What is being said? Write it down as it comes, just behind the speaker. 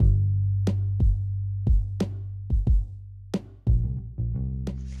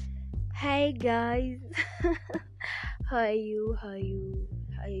Hi guys, how are you? How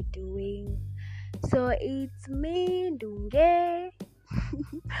are you doing? So it's me, Dunge,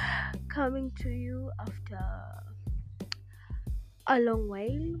 coming to you after a long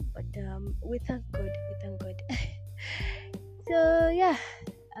while, but we thank God. So yeah,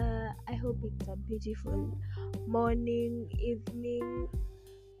 I hope it's a beautiful morning, evening,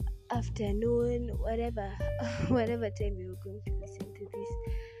 afternoon, whatever, whatever time you're going to listen to this.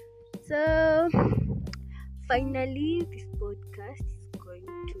 So finally, this podcast is going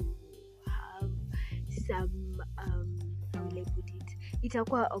to have some how will I put it?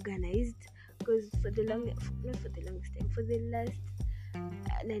 Itakuwa organized because for the longest time,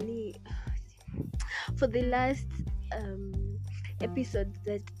 for the last episodes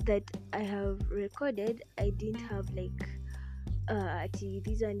that I have recorded, I didn't have like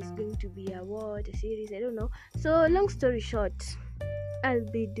this one is going to be a series, I don't know. So long story short, I'll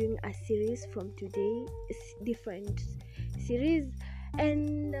be doing a series from today, different series,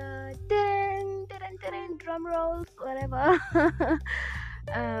 and drum rolls, whatever.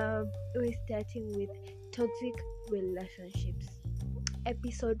 We're starting with toxic relationships.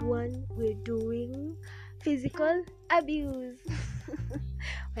 Episode 1, we're doing physical abuse.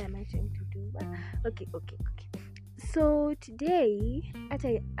 What am I trying to do? Okay. So today, I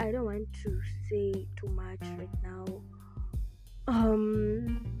don't want to say too much right now.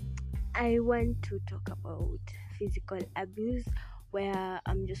 I want to talk about physical abuse, where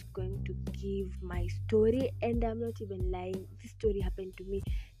I'm just going to give my story, and I'm not even lying. This story happened to me.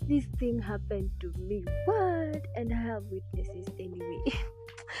 This thing happened to me. What? And I have witnesses anyway.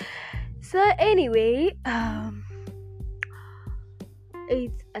 So anyway,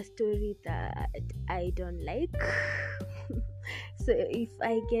 it's a story that I don't like. So if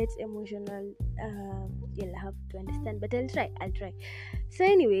I get emotional, you'll have to understand, but I'll try. So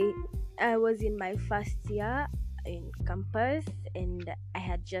anyway, I was in my first year in campus, and I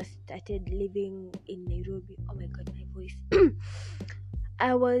had just started living in Nairobi. Oh my god, my voice.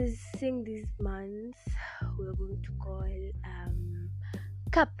 I was seeing these mans we're going to call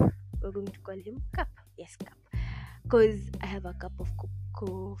Cup. We're going to call him Cup. Yes, Cup. Because I have a cup of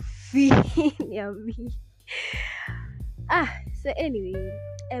coffee near me. So anyway,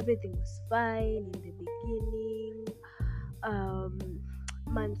 everything was fine in the beginning.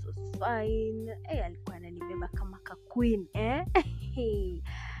 Months was fine. Alikuwa ananibeba kama ka queen,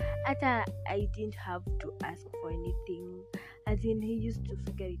 Hata I didn't have to ask for anything. As in, he used to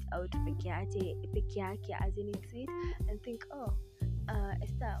figure it out peke yake, as in it's it, and think,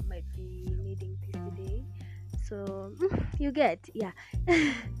 Esther might be needing this today. So you get, yeah.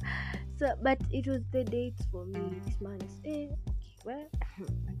 So, but it was the dates for me this month. Okay,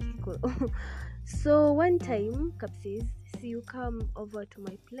 cool. So one time, Cap says, "See, you come over to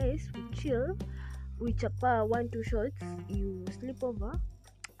my place, we chill, we chapa 1-2 shots, you sleep over,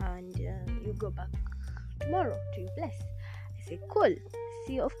 and you go back tomorrow to your place." I say, "Cool."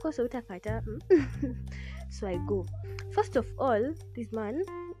 See, of course, utakata. So I go. First of all, this man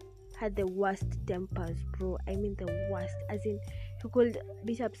had the worst tempers, bro. I mean the worst. As in, he could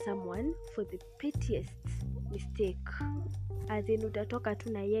beat up someone for the pettiest mistake. As in, utatoka tu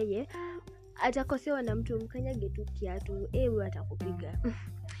na yeye, atakosewa na mtu, mkanyage tu kiatu, wewe atakupiga.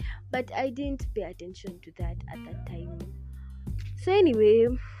 But I didn't pay attention to that at that time. So anyway,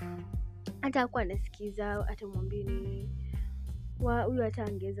 atakuwa anasikiza, atamwambia ni huyu hata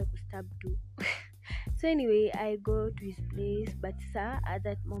angeweza kustab tu. So anyway, I go to his place, but at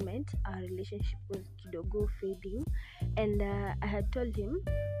that moment our relationship was kidogo fading, and I had told him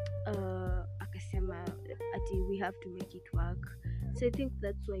akasema ati we have to make it work. So I think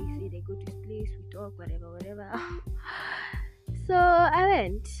that's why he said I go to his place, we talk, whatever. So I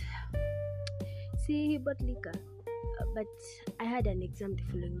went. See, he bought liquor, but I had an exam the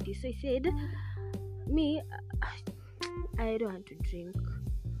following day, so I said, me, I don't want to drink.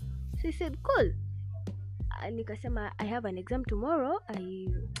 So he said, cool. Nikasema, I have an exam tomorrow,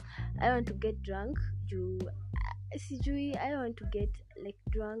 I want to get drunk. I want to get like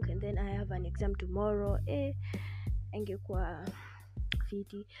drunk, and then I have an exam tomorrow. Angekuwa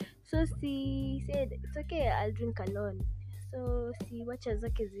fiti. So she said, it's okay, I'll drink alone. So si wacha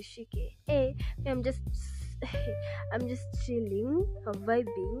zake zishike. I'm just chilling,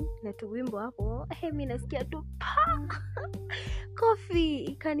 vibing na tuwimbo hapo. Mimi nasikia tu coffee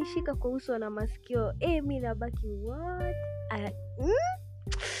ikanishika kwa uso na masikio. Mimi nabaki what?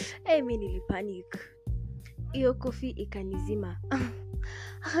 Mimi nilipanic. Hiyo coffee ikanizima.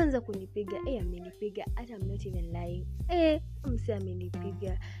 Akaanza kunipiga. Amenipiga, hata I'm not even lying. Mse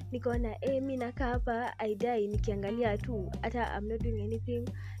amenipiga. nikaona mimi nakaa hapa I die nikiangalia tu, hata I'm not doing anything.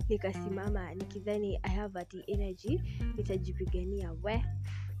 Nikasimama nikidhani I have that energy nitajipigania.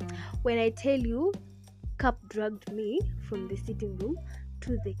 When I tell you, Cap dragged me from the sitting room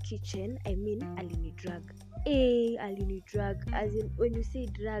to the kitchen. I mean, alini drag. Alini drag. As in, when you say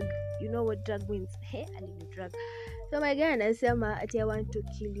drag, you know what drag means. Alini drag. So my guy anasema ati I want to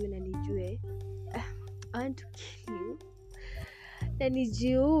kill you na nijue. I want to kill you na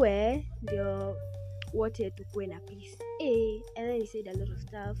nijue ndio wote tukue na peace. And then he said a lot of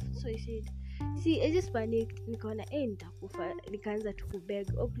stuff. So he said, see, I just panicked. Nikaona nitakufa. Nikaanza tu kubeg,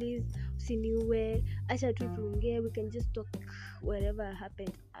 oh please usiniue, acha tu tuongee, we can just talk whatever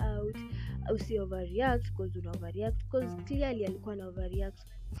happened out. Usi overreact because you overreact, because clearly alikuwa na overreact.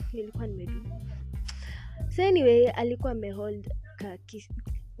 Nilikuwa nimedu. So anyway, alikuwa amehold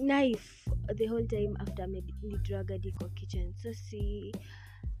knife the whole time after ni drug hadi kwa kitchen. So see,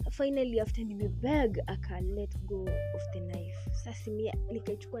 finally after nimebeg aka let go of the knife. Sasa mimi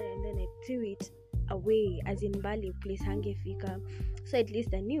nikachukua and then I threw it away, as in bali place hangefika. So at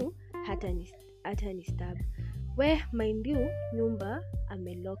least I knew hata ni stab. Where mind you, nyumba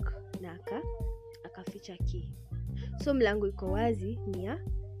amelock na akaficha key. So mlango iko wazi ni ya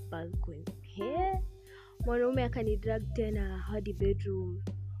balcony. Mwanaume akani drag tena hadi bedroom,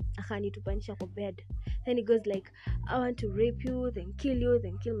 akanitupanisha kwa bed. Then he goes like, I want to rape you, then kill you,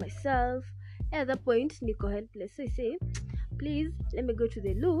 then kill myself. At that point niko helpless. So I say, please let me go to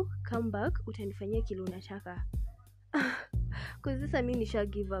the loo, come back, utanifanyia kile unataka. Cause sasa mimi nisha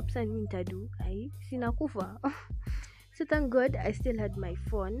give up. Sasa mimi nitadu sina kufa. So thank God I still had my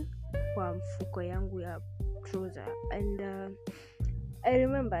phone kwa mfuko yangu ya trouser. And I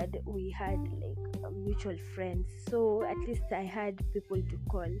remembered we had like mutual friends, so at least I had people to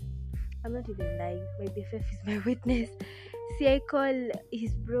call. I'm not even lying, my BFF is my witness. See, I call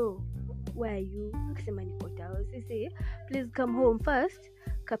his bro, where are you? Akisema niko house. He say, please come home first,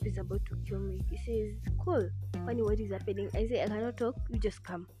 Cap is about to kill me. He says, cool, funny, what is happening? I say, I cannot talk, you just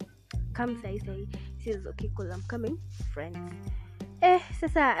come say. He says, okay, cool, I'm coming, friends.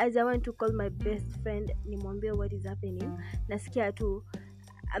 Sasa as I want to call my best friend nimwambie what is happening, nasikia tu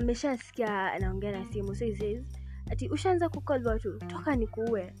ameshasikia anaongea na simu. So he says ati ushaanza kucall watu, toka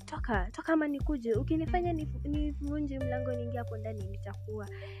nikuue, toka ama nikuje, ukinifanya nivunje mlango niingie hapo ndani nitakuwa.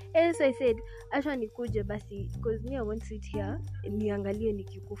 So I said acha nikuje basi, because me I won't sit here niangalie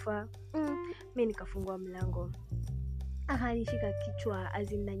nikikufa. Mimi nikafungua mlango, akanishika kichwa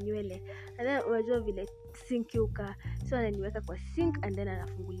azina nywele, and then unajua vile sink yuka, so ananiweka kwa sink and then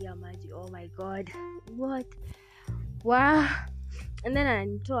anafungulia maji. Oh my god, what? Wow. And then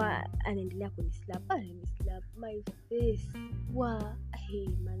ananitoa, anaendelea kunislap my face. Wow, hey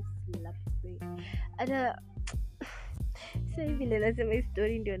man, slap me. Ada sasa hivi nasema hii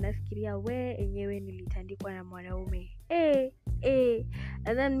story ndio nafikiria enyewe nilitandikwa na mwanaume.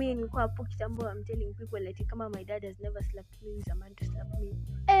 And then me nilikuwa hapo kitambo, I'm telling people like kama my dad has never slapped me, he's a man to slap me.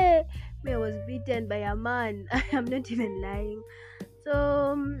 Me I was beaten by a man. I'm not even lying.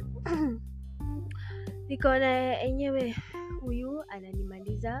 So nikaona enyewe huyu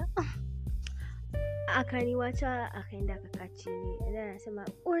ananimaliza, akaniwacha akaenda akakaa chini. And then anasema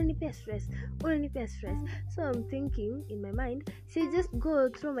unanipea stress. So I'm thinking in my mind, say just go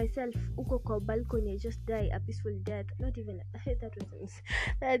throw myself uko kwa balcony, I just die a peaceful death. Not even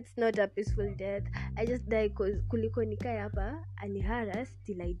that's not a peaceful death. I just die kuliko nikae hapa harass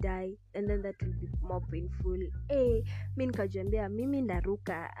till I die, and then that will be more painful. Mimi nikajiambia mimi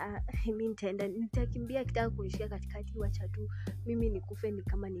ndaruka, mimi nitakimbia, kitaka kunishika katikati, wacha tu mimi nikufe ni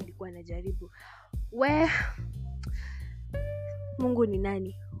kama nilikuwa najaribu. Mungu ni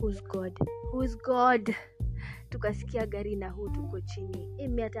nani? Who's God? Tukasikia gari na tuko chini.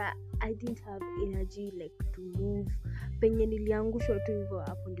 Mimi hata I didn't have energy like to move. Penye niliangushwa tu hivyo,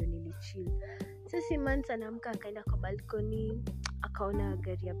 hapo ndio nilichill. Sasa man anaamka akaenda kwa balcony, akaona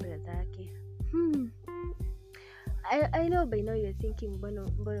gari ya brother yake. I know by now you're thinking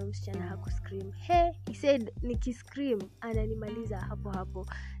mbona msichana hakuscream. He said nikiscream ananimaliza hapo.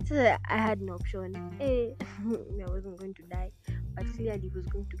 Sasa I had no option. I wasn't going to die, but clearly he was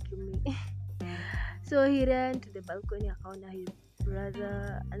going to kill me. So he ran to the balcony, akaona his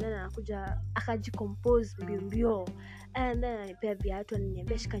brother, and then anakuja akajicompose mbio, and then ananipea viatu,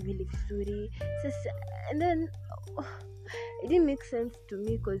 ananiambia shika nywele vizuri. Sasa and then it didn't make sense to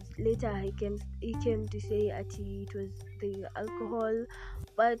me, because later he came to say that it was the alcohol.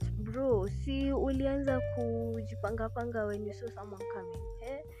 But bro, see, ulianza kujipanga when you saw someone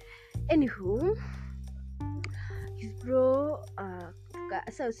coming. Anywho, his bro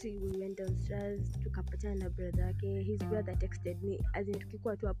so see, we went downstairs tukapatana na brother yake. His brother texted me, as in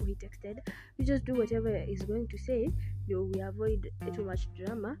tukikuwa tu hapo, he texted, you just do whatever he's going to say, we avoid too much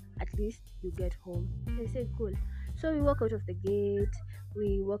drama, at least you get home. I said cool. So we walk out of the gate,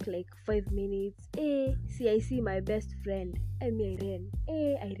 we walk like 5 minutes. See, I see my best friend. I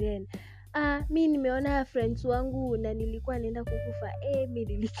ran. Mi nimeona friends wangu na nilikuwa naenda kukufa. Mi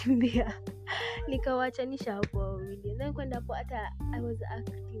nilikimbia. Nikawachanisha hapo wawili. Then kwenda hapo hata I was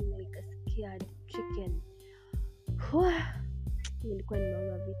acting like a scared chicken. Nilikuwa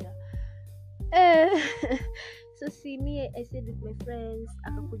nimeona vita. So see me, I stayed with my friends.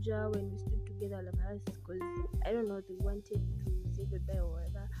 Akakuja when we stood together, all of us, because I don't know, they wanted to say goodbye or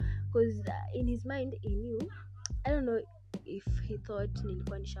whatever. Because in his mind, he knew. I don't know if he thought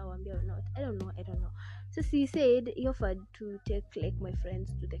nilikuwa nishawambia or not. I don't know. So he said he offered to take like my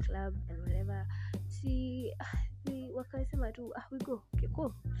friends to the club and whatever. See, we wakasema tu, we go. Okay,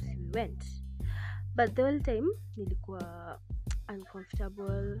 cool. So we went. But the whole time, nilikuwa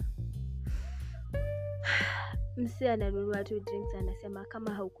uncomfortable. Mse ananunua tu drinks, anasema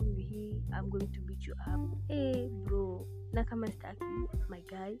kama haukunywi hii, I'm going to beat you up. Bro, na kama staki, my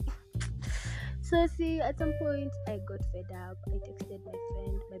guy. So see, at some point I got fed up. I texted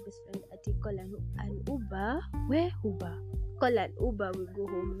my best friend, ati call an Uber. Where Uber? Call an Uber, we go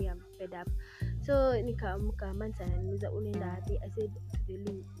home, me I'm fed up. So nikaamka, mansa ananiuliza unaenda wapi? I said to the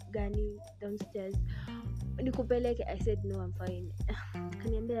loo gani downstairs. Nikupeleke? I said no, I'm fine.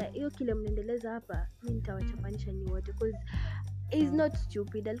 Kaniambia hiyo kile mnaendeleza hapa mimi nitawachapanisha ni wote, because he's not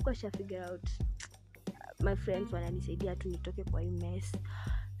stupid. Alikuwa figure out my friends wananisaidia tu nitoke kwa hii mess.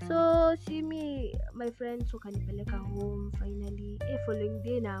 So see me, my friends wakanipeleka home finally. Following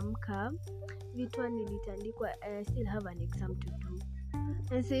day naamka, vitu nilitandikwa, I still have an exam to do.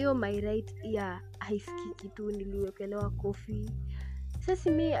 And so my right ear haisikii kitu, niliwekelewa coffee.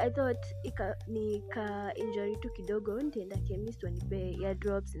 Sasa me, I thought nika injury tu kidogo, nitaenda chemist wanipe ear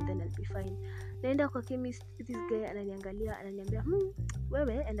drops and then I'll be fine. Naenda kwa chemist, this guy ananiangalia, ananiambia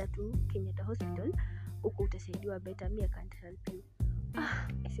wewe enda tu Kenyatta Hospital, uko utasaidiwa better, me I can't help you.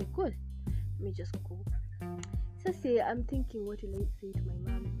 I said cool, let me just go. Sasa I'm thinking what will I say to my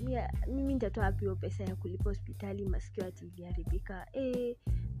mom. Mimi nitatoa wapi hiyo pesa ya kulipa hospitali, masikio ati iliharibika.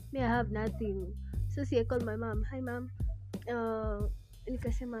 Me I have nothing. So I called my mom. Hi mom.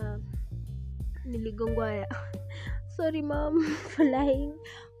 Nikasema niligongwa. Sorry mom for lying.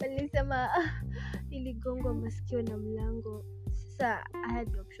 Nilisema niligongwa masikio na mlango. Sasa I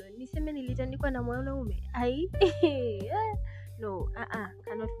had the option. Niseme nilitandikwa na mwanaume. No,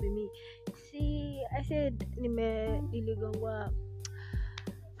 cannot be me. See, I said niligongwa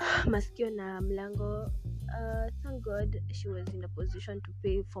masikio na mlango. Thank God she was in a position to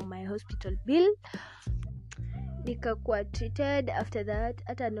pay for my hospital bill. Nikakuwa treated. After that,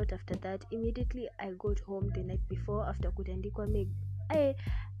 not after that, immediately I got home the night before after kutandikwa.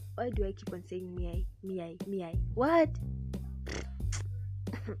 Why do I keep on saying me? What?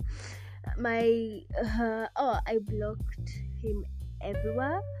 I blocked him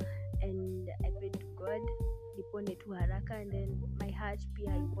everywhere and I prayed to God nipone tu haraka, and then my heart pia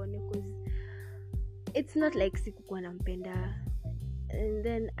ipone, because it's not like sikukuwa nampenda. And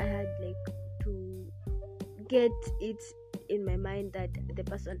then I had like to get it in my mind that the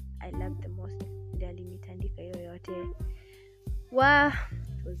person I loved the most ndiye alinitandika yoyote. It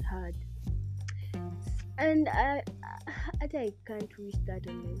was hard. And I can't wish that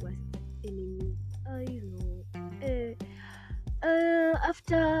on my worst enemy.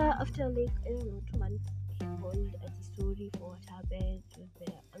 After like I don't know 2 months, he called as sorry for what happened with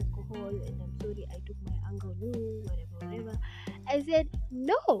the alcohol, and I'm sorry I took my anger on you, whatever. I said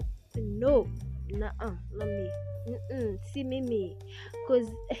no, not me. Si mimi,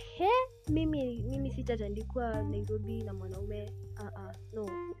 cause mimi sitatandikwa Nairobi na mwanaume. No.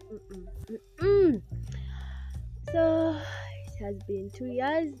 So it has been 2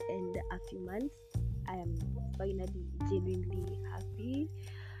 years and a few months. I am finally genuinely happy.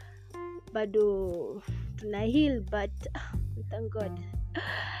 Bado tuna heal, but we thank God.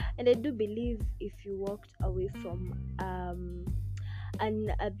 And I do believe if you walked away from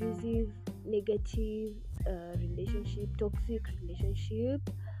an abusive, negative relationship, toxic relationship,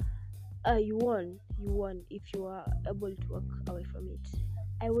 you won if you are able to walk away from it.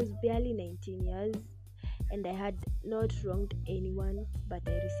 I was barely 19 years and I had not wronged anyone, but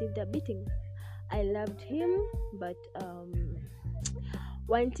I received a beating. I loved him, but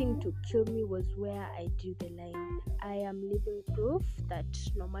wanting to kill me was where I drew the line. I am living proof that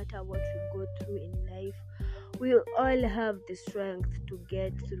no matter what we go through in life, we'll all have the strength to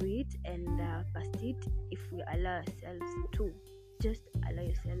get through it and past it if we allow ourselves to. just allow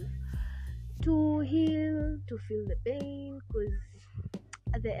yourself to heal, to feel the pain, because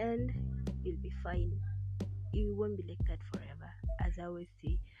at the end you'll be fine. You won't be like that forever, as I always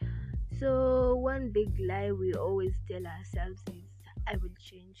say. So one big lie we always tell ourselves is, I will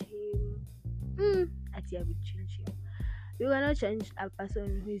change him. Ati, I will change him. You cannot change a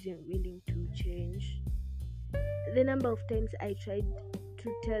person who isn't willing to change. The number of times I tried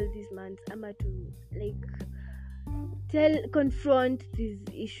to tell this man's Ama to confront this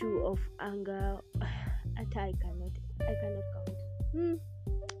issue of anger, I cannot count. I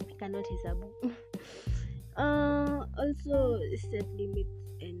cannot hesabu. Also set limits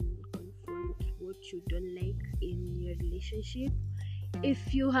and confront what you don't like in your relationship.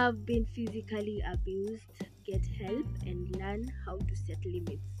 If you have been physically abused, get help and learn how to set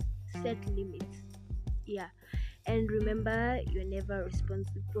limits. Yeah. And remember, you're never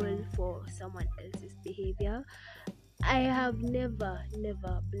responsible for someone else's behavior. I have never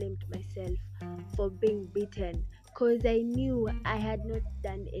blamed myself for being beaten, because I knew I had not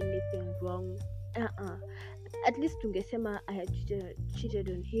done anything wrong. At least tungesema I had cheated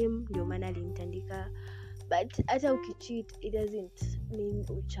on him, ndio maana alinitandika. But hata ukicheat, it doesn't mean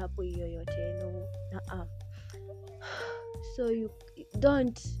uchapo yoyote, no. So you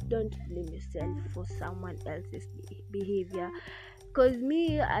don't blame yourself for someone else's behavior. Because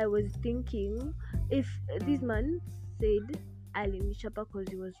me, I was thinking, if this man said alinichapa because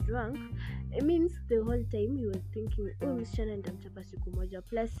he was drunk, it means the whole time he was thinking, oh, msichana nitamchapa siku moja.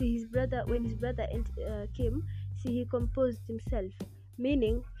 Plus his brother, when his brother came, he composed himself,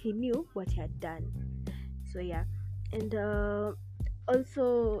 meaning he knew what he had done. So yeah. And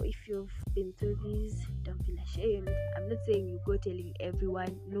also, if you've been through this, don't feel ashamed. I'm not saying you go telling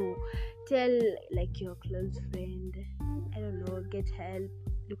everyone. No, tell your close friend. I don't know, get help.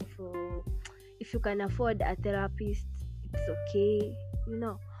 Look for, if you can afford a therapist, it's okay,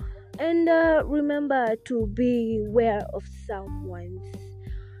 And remember to be aware of someone's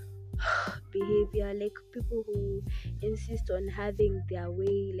behavior, like people who insist on having their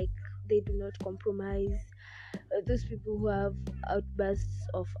way, like they do not compromise. Those people who have outbursts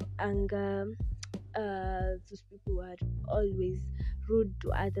of anger, those people who are always rude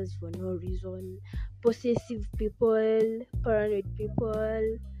to others for no reason, possessive people, paranoid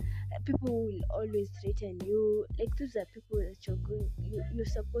people, people who will always threaten you. Like, those are people that you're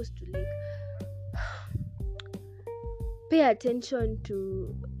supposed to pay attention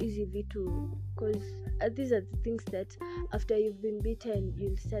to easy vitu, because these are the things that after you've been beaten,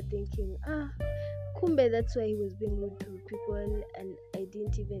 you'll start thinking, kumbe, that's why he was being rude to people and I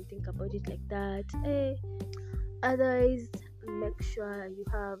didn't even think about it like that. Otherwise, make sure you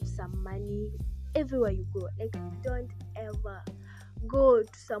have some money everywhere you go. Like, don't ever go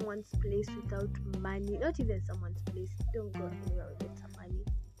to someone's place without money. Not even someone's place. Don't go anywhere without some money.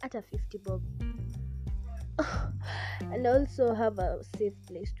 At a 50 bob. And also have a safe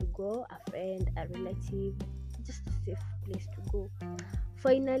place to go, a friend, a relative, just a safe place to go.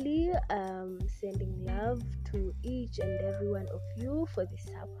 Finally, sending love to each and every one of you for the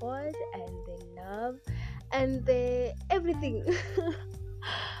support and the love and the everything.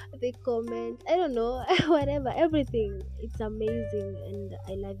 The comments, I don't know, whatever, everything. It's amazing and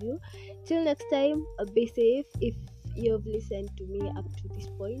I love you. Till next time, be safe. If you've listened to me up to this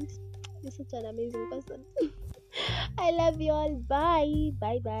point, you're such an amazing person. I love you all. Bye.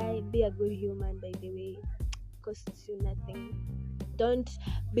 Be a good human, by the way. Costs you nothing. Don't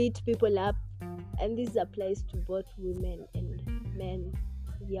beat people up. And this applies to both women and men.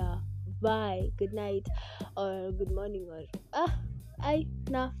 Yeah. Bye. Good night or good morning or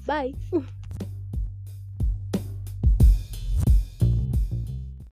bye.